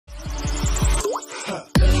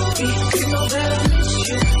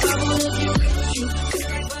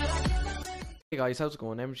guys, how's it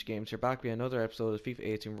going? Energy Games here, back with another episode of FIFA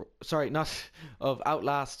 18. Sorry, not of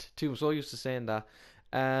Outlast 2. I'm so used to saying that.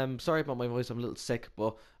 Sorry about my voice, I'm a little sick,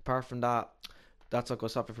 but apart from that, that's not going to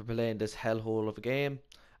stop me from playing this hellhole of a game.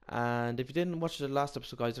 And if you didn't watch the last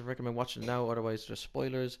episode, guys, I recommend watching it now, otherwise there's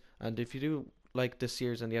spoilers. And if you do like this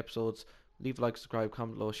series and the episodes, leave a like, subscribe,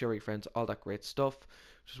 comment below, share with your friends, all that great stuff.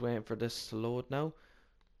 Just waiting for this to load now.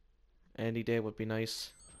 Any day would be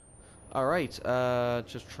nice. Alright,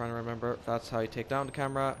 just trying to remember. That's how you take down the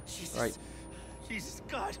camera. Jesus. Right. Jesus,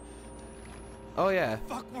 God. Oh, yeah.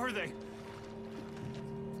 Fuck were they?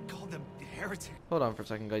 Called them heretic. Hold on for a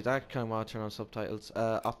second, guys. I kind of want to turn on subtitles.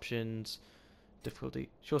 Options. Difficulty.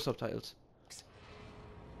 Show subtitles.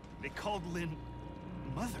 They called Lynn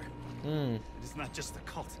Mother. It is not just a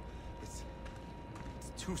cult. It's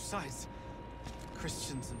two sides.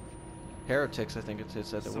 Christians and Heretics, I think it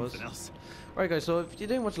said it was. something else. Right, guys, so if you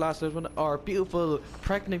didn't watch last episode, our beautiful,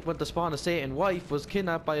 pregnant with the spawn of Satan wife was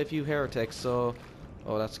kidnapped by a few heretics, so...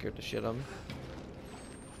 Oh, that scared the shit out of me.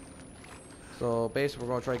 So, basically,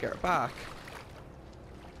 we're going to try to get her back.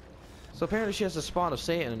 So, apparently she has a spawn of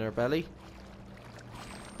Satan in her belly.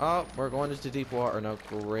 Oh, we're going into deep water now.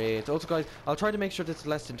 Great. Also, guys, I'll try to make sure this is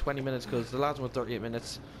less than 20 minutes, because the last one was 38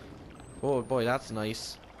 minutes. Oh, boy, that's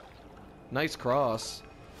nice. Nice cross.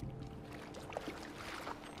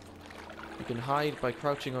 You can hide by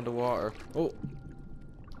crouching underwater. Oh.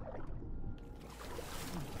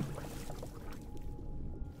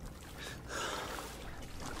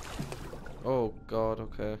 Oh god,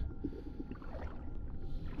 okay.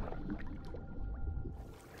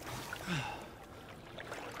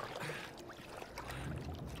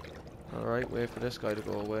 Alright, wait for this guy to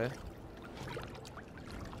go away.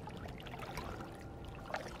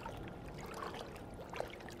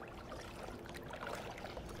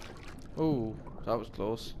 Oh, that was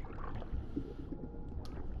close.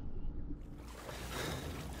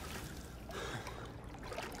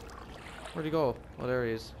 Where'd he go? Oh, there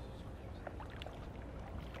he is.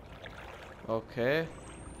 Okay.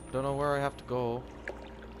 Don't know where I have to go.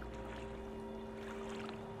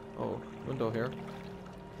 Oh, window here.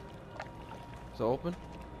 Is it open?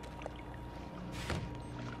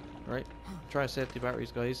 Right. Try safety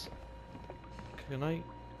batteries, guys. Can I?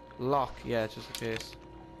 Lock, yeah, just in case.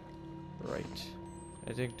 Right.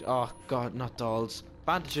 I think... Oh, God, not dolls.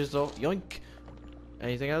 Bandages, though. Yoink.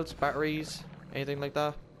 Anything else? Batteries? Anything like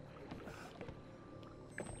that?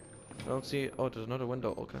 I don't see... Oh, there's another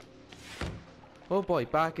window. Okay. Oh, boy.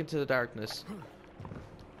 Back into the darkness.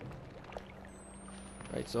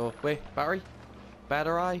 Right, so... Wait. Battery?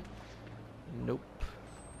 Battery? Nope.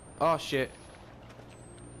 Oh, shit.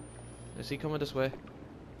 Is he coming this way?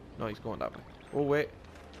 No, he's going that way. Oh, wait.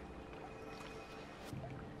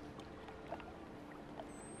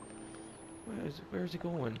 Where is he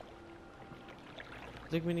going? I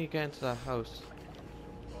think we need to get into that house.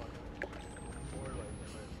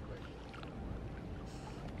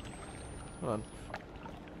 Hold on.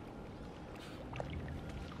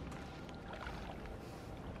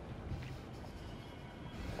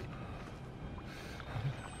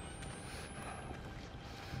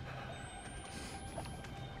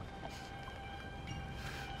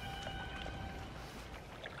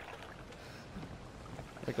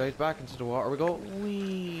 Right, guys, back into the water we go.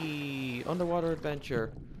 Whee! Underwater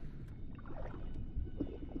adventure.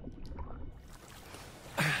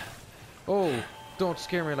 Oh, don't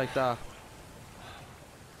scare me like that.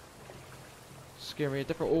 Scare me a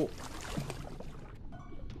different. Oh,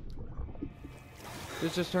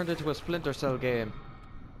 this just turned into a Splinter Cell game.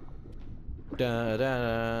 Da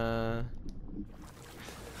da.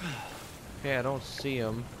 Okay, I don't see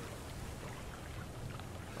him.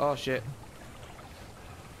 Oh shit.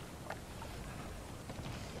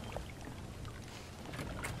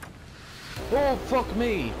 Oh, fuck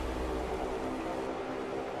me!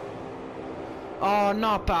 Oh,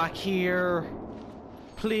 not back here!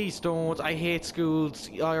 Please don't. I hate schools.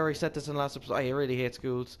 I already said this in the last episode. I really hate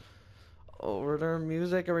schools. Oh, we're learning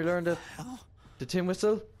music. Are we learning the tin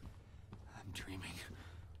whistle? I'm dreaming.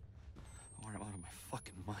 Or I'm out of my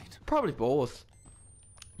fucking mind. Probably both.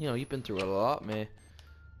 You know, you've been through a lot, man.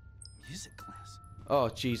 Music class. Oh,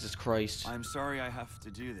 Jesus Christ. I'm sorry I have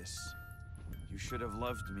to do this. You should have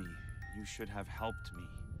loved me. You should have helped me.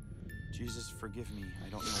 Jesus, forgive me. I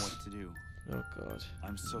don't know what to do. Oh, God.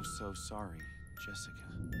 I'm so sorry, Jessica.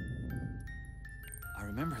 I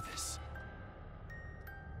remember this.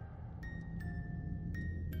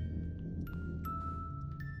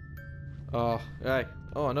 Oh, right.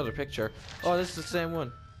 Oh, another picture. Oh, this is the same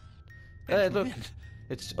one. Hey, look.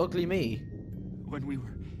 It's ugly me. When we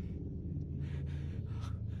were...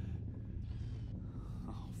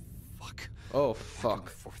 Oh, fuck. Oh, Back in fuck.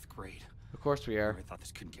 the 4th grade. Of course we I are. never thought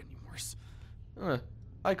this couldn't get any worse.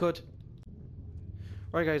 I could.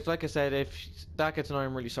 Right, guys, like I said, if that gets annoying,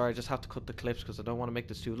 I'm really sorry. I just have to cut the clips because I don't want to make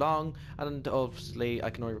this too long. And obviously, I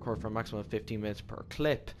can only record for a maximum of 15 minutes per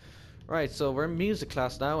clip. Right, so we're in music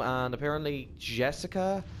class now, and apparently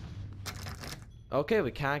Jessica... Okay,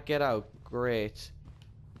 we can't get out. Great.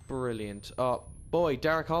 Brilliant. Oh, boy,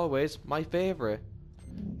 dark hallways, my favorite.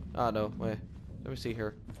 Ah, no, wait. Let me see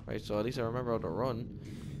here. Right, so at least I remember how to run.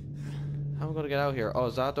 How am I going to get out here? Oh,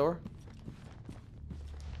 is that door?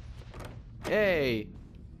 Hey!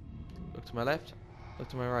 Look to my left. Look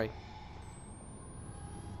to my right.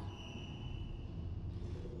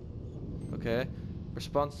 Okay.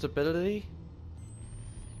 Responsibility?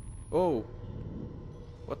 Oh.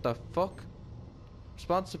 What the fuck?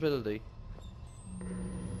 Responsibility.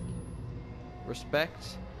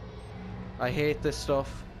 Respect. I hate this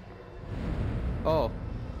stuff. Oh.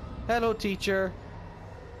 Hello, teacher.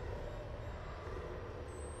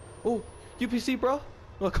 Oh, UPC, bro?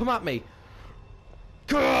 Well, come at me.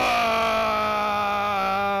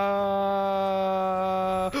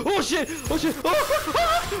 Oh shit! Oh shit!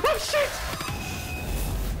 Oh shit!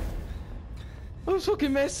 I was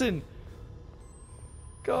fucking messing.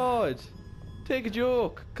 God. Take a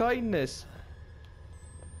joke. Kindness.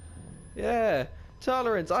 Yeah.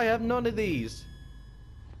 Tolerance. I have none of these.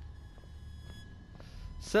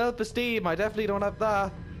 Self-esteem. I definitely don't have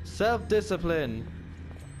that. Self-discipline.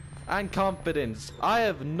 And confidence. I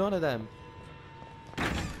have none of them.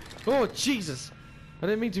 Oh, Jesus. I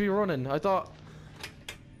didn't mean to be running. I thought...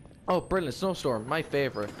 Oh, brilliant. Snowstorm. My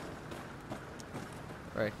favorite.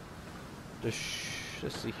 Right. Let's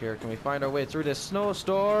see here. Can we find our way through this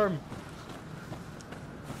snowstorm?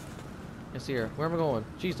 Let's see here. Where am I going?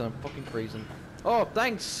 Jeez, I'm fucking freezing. Oh,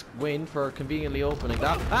 thanks, wind, for conveniently opening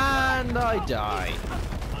that. And I die.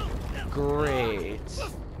 Great.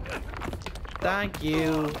 Thank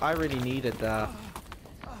you. I really needed that.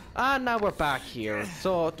 And now we're back here.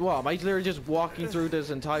 So, what? Am I literally just walking through this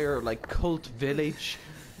entire, like, cult village?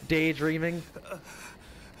 Daydreaming?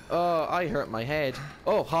 Oh, I hurt my head.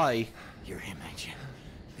 Oh, hi. You're him, ain't you?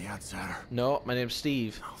 The outsider. No, my name's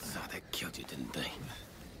Steve. Oh, thought they killed you, didn't they?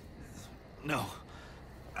 No.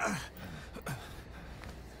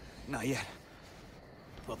 Not yet.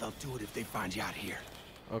 Well, they'll do it if they find you out here.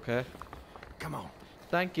 Okay. Come on.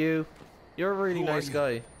 Thank you. You're a really Who are nice you?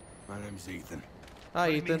 guy. My name's Ethan. Hi, What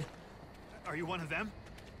do you Ethan. mean? Are you one of them?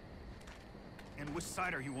 And which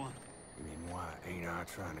side are you on? You mean why ain't I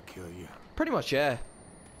trying to kill you? Pretty much, yeah.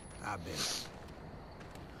 I've been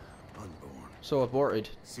unborn. So aborted.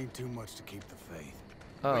 Seen too much to keep the faith.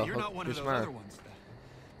 Oh, Wait, you're not one you're of those smart. other ones.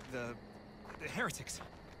 The heretics.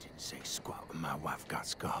 Didn't say squat when my wife got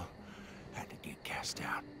skull. Had to get cast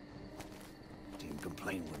out. Didn't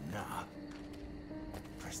complain when nah.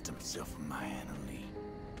 Pressed himself on my Anna Lee.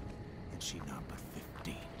 And she not but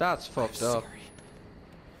 15. That's fucked up. Sorry.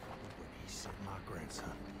 When he sent my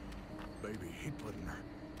grandson, baby he put in her,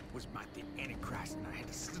 was my the Antichrist, and I had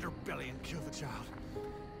to slit her belly and kill the child.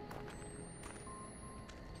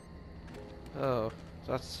 Oh,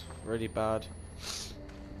 that's really bad.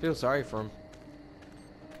 Feel sorry for him.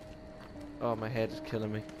 Oh, my head is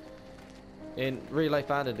killing me. In real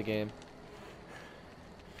life and in the game.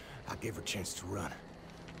 I gave her a chance to run.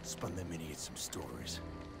 Spun them idiots some stories.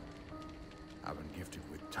 I've been gifted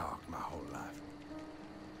with talk my whole life.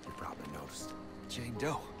 You probably noticed. Jane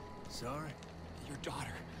Doe. Sorry? Your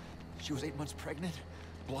daughter. She was 8 months pregnant.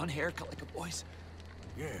 Blonde hair, cut like a boy's.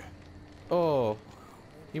 Yeah. Oh.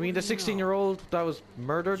 You mean the 16-year-old that was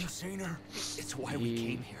murdered? You seen her? It's why we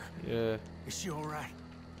came here. Yeah. Is she all right?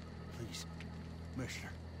 Please, Mister,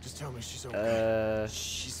 just tell me she's okay.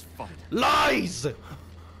 She's fine. Lies!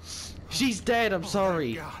 She's dead, I'm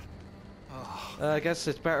sorry. Thank God. Oh, I guess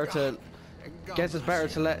it's better to... thank God Guess it's better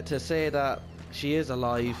bless you. to say that she is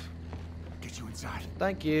alive. Get you inside.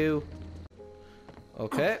 Thank you.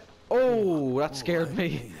 Okay. Oh, that scared me.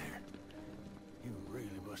 Hey there. You really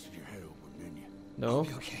busted your head open, didn't you? No. I'll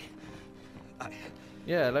be okay.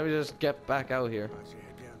 Yeah, let me just get back out here. Why'd you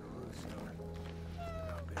head down the roof, son?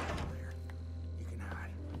 I'll be down there. You can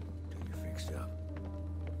hide till you're fixed up.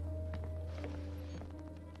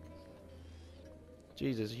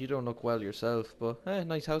 Jesus, you don't look well yourself, but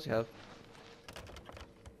nice house you have.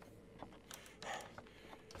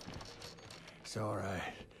 It's all right.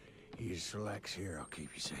 You just relax here. I'll keep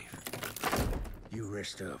you safe. You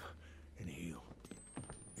rest up and heal.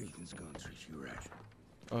 Ethan's gonna treat you right.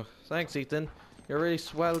 Oh, thanks, Ethan. You're a really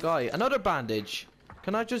swell guy. Another bandage.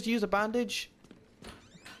 Can I just use a bandage?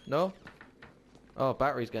 No? Oh,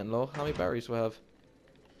 battery's getting low. How many batteries do I have?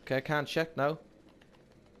 Okay, I can't check now.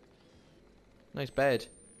 Nice bed.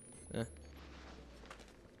 Yeah.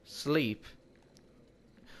 Sleep.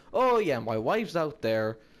 Oh yeah, my wife's out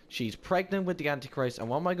there. She's pregnant with the Antichrist, and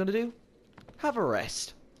what am I gonna do? Have a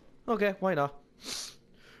rest. Okay, why not?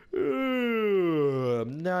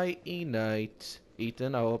 Nighty night.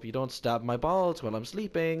 Ethan, I hope you don't stab my balls while I'm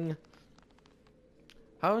sleeping.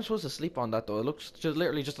 How am I supposed to sleep on that though? It looks just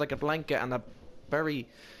literally just like a blanket and a very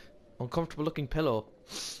uncomfortable looking pillow.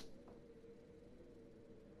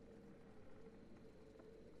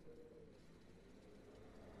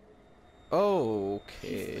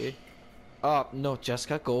 Okay. Oh, no,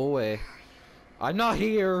 Jessica, go away. I'm not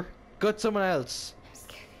here. Got someone else.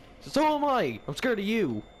 So am I. I'm scared of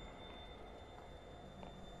you.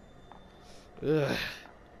 Ugh.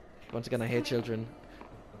 Once again, I hate children.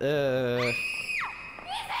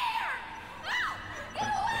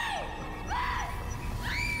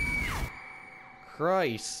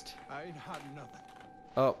 Christ. I ain't had nothing.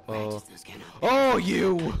 Oh, oh. Oh,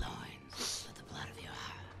 you! I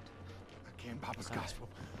can't Papa's gospel.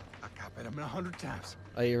 I copied him 100 times.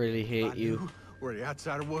 I really hate I you. knew where the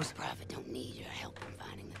outsider was. Prophet don't need your help in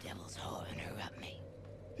finding the devil's whore and interrupt me.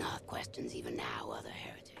 No questions even now, other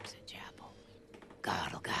heretics at chapel.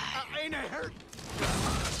 God will guide. I ain't a hurt.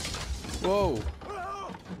 Whoa.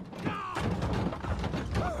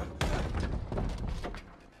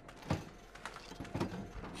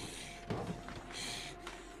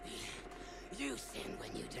 You sinned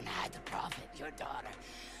when you denied the prophet, your daughter.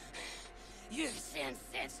 You sinned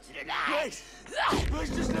since to deny. Please.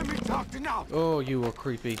 Please just let me talk to now. Oh, you were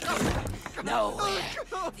creepy. Nowhere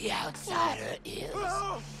the outsider is.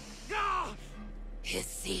 His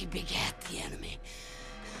seed begat the enemy.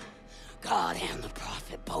 God and the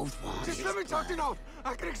prophet both want Just his let me talk to blood.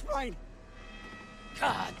 now. I can explain.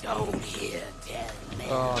 God don't hear dead men.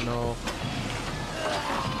 Oh, no.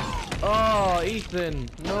 Oh, Ethan.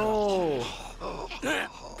 No.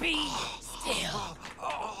 Be still.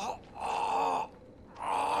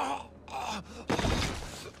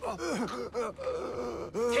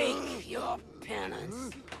 Take your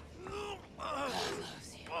penance. God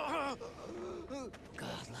loves you. God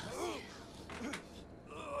loves you.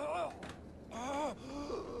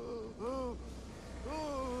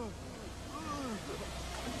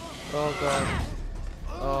 Oh, God.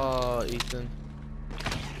 Oh, Ethan.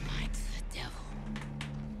 Dynamite the devil.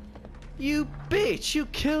 You bitch! You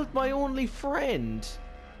killed my only friend!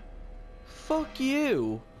 Fuck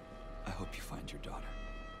you! I hope you find your daughter.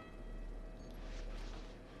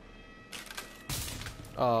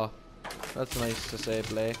 Oh, that's nice to say,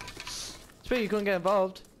 Blake. Speaking, you couldn't get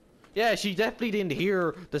involved. Yeah, she definitely didn't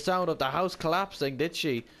hear the sound of the house collapsing, did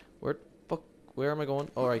she? Where am I going?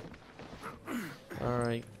 Alright.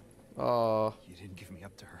 Alright. Oh. You didn't give me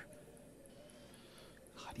up to her.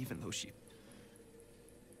 God, even though she...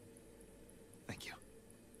 Thank you.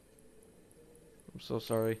 I'm so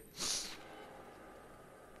sorry.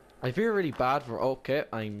 I feel really bad for... Okay,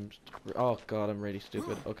 oh god, I'm really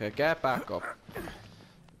stupid. Okay, get back up.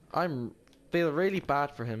 Feel really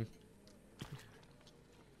bad for him.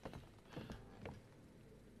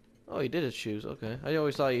 Oh, he did his shoes. Okay,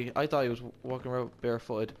 I thought he was walking around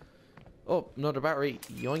barefooted. Oh, another battery.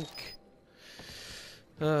 Yoink.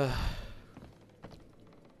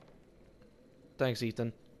 Thanks,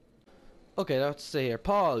 Ethan. Okay, let's see here.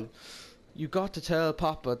 Paul, you got to tell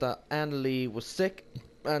Papa that Annalie was sick,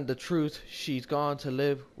 and the truth, she's gone to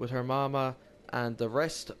live with her mama and the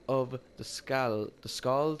rest of the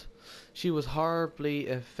scald. She was horribly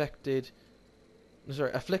afflicted,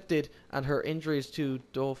 and her injuries too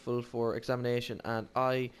doleful for examination, and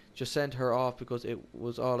I just sent her off because it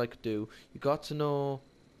was all I could do. You got to know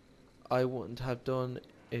I wouldn't have done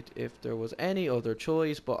it if there was any other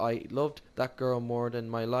choice, but I loved that girl more than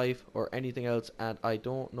my life or anything else, and I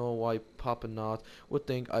don't know why Papa Not would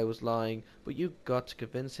think I was lying, but you got to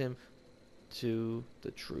convince him to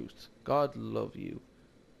the truth. God love you.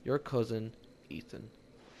 Your cousin, Ethan.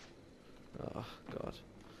 Oh, God.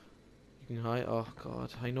 You can hide. Oh,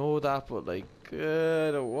 God. I know that, but, like,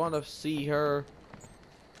 I don't want to see her.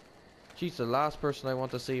 She's the last person I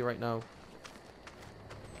want to see right now.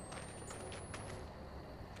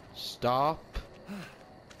 Stop.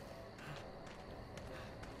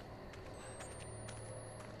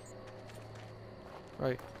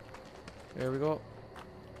 Right. Here we go.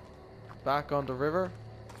 Back on the river.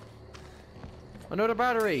 Another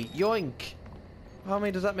battery! Yoink! How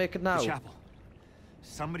many does that make it now? The chapel.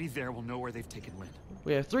 Somebody there will know where they've taken Lynn.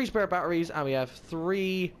 We have 3 spare batteries and we have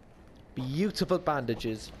 3 beautiful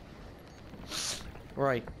bandages.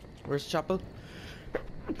 Right. Where's the chapel?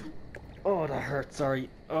 Oh, that hurt, sorry.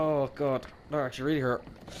 Oh, God. That actually really hurt.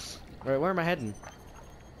 Alright, where am I heading?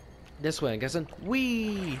 This way, I'm guessing.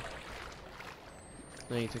 Whee!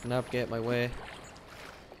 I need to navigate my way.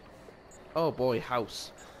 Oh boy,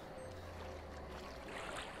 house.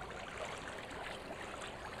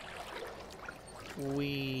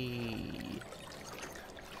 Whee!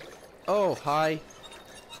 Oh, hi.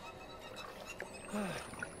 There's pain,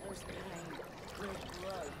 there's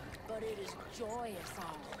blood, but it is joyous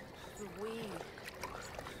all. For we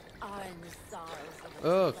are in the sorrows of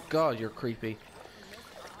Oh god, you're creepy.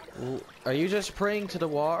 Are you just praying to the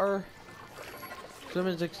water?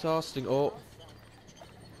 Swimming's exhausting. Oh.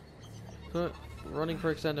 Running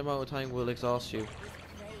for extended amount of time will exhaust you.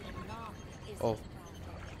 Oh.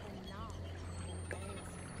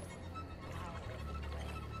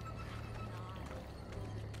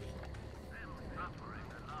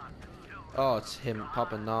 Oh, it's him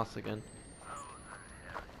popping North again.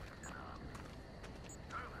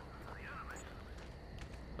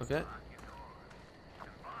 Okay.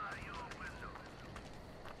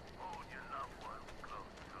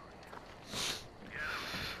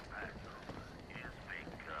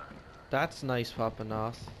 That's nice, Papa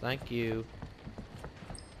North. Thank you.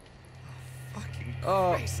 Fucking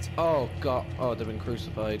Oh, Christ. oh god. Oh, they've been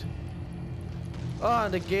crucified. Oh,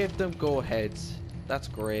 and they gave them go-aheads. That's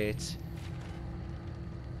great.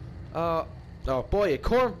 Oh boy, a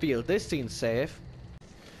cornfield. This seems safe.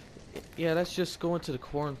 Yeah, let's just go into the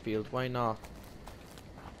cornfield. Why not?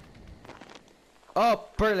 Oh,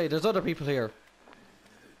 Burley, there's other people here.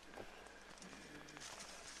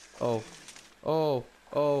 Oh. Oh.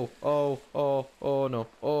 Oh. Oh. Oh. Oh no.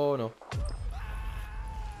 Oh no.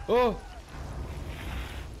 Oh.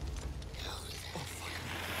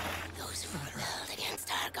 Those who rebelled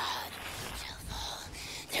against our God shall fall.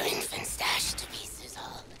 Their infants dashed to pieces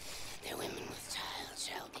all. Their women with child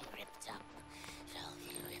shall be ripped up. Shall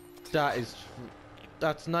be ripped.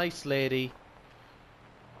 That's nice, lady.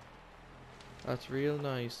 That's real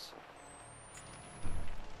nice.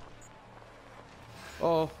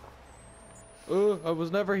 Oh. Oh, I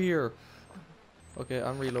was never here. Okay,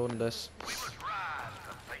 I'm reloading this.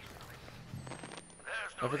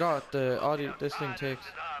 I forgot the audio this thing takes.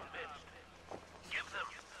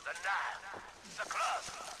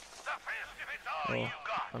 Oh,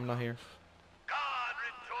 I'm not here. God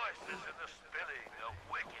rejoices in the spilling of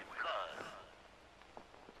wicked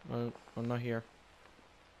blood. I'm not here.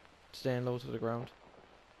 Staying low to the ground.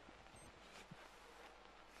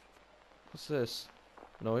 What's this?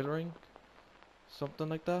 An oil ring? Something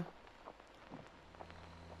like that?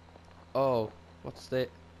 Oh, what's that?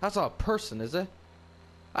 That's not a person, is it?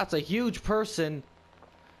 That's a huge person!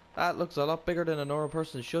 That looks a lot bigger than a normal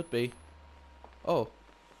person should be. Oh.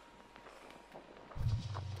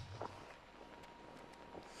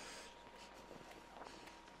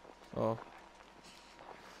 Oh.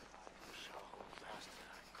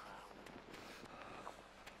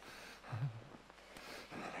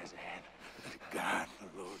 God,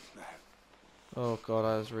 the Lord's name. Oh god,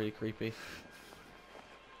 that is really creepy.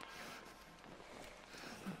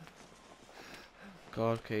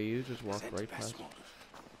 God, okay, you just walk right past.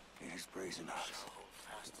 In his brazen eyes.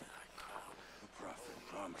 The prophet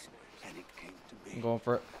promised, and it came to be. I'm going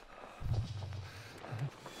for it.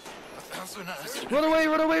 Run away,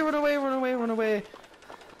 run away, run away, run away, run away.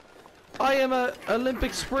 I am a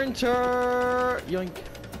Olympic sprinter. Yoink.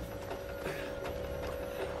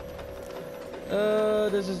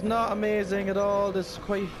 This is not amazing at all. This is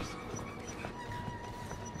quite...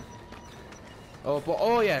 Oh, but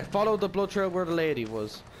oh yeah, follow the blood trail where the lady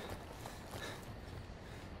was.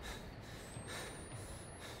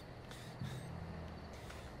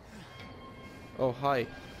 Oh, hi.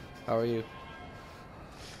 How are you?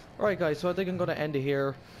 Alright guys, so I think I'm going to end it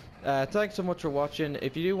here. Thanks so much for watching.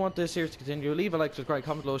 If you do want this series to continue, leave a like, subscribe,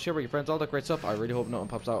 comment below, share with your friends, all that great stuff. I really hope nothing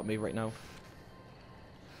pops out at me right now.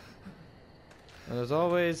 And as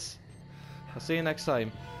always, I'll see you next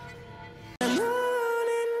time.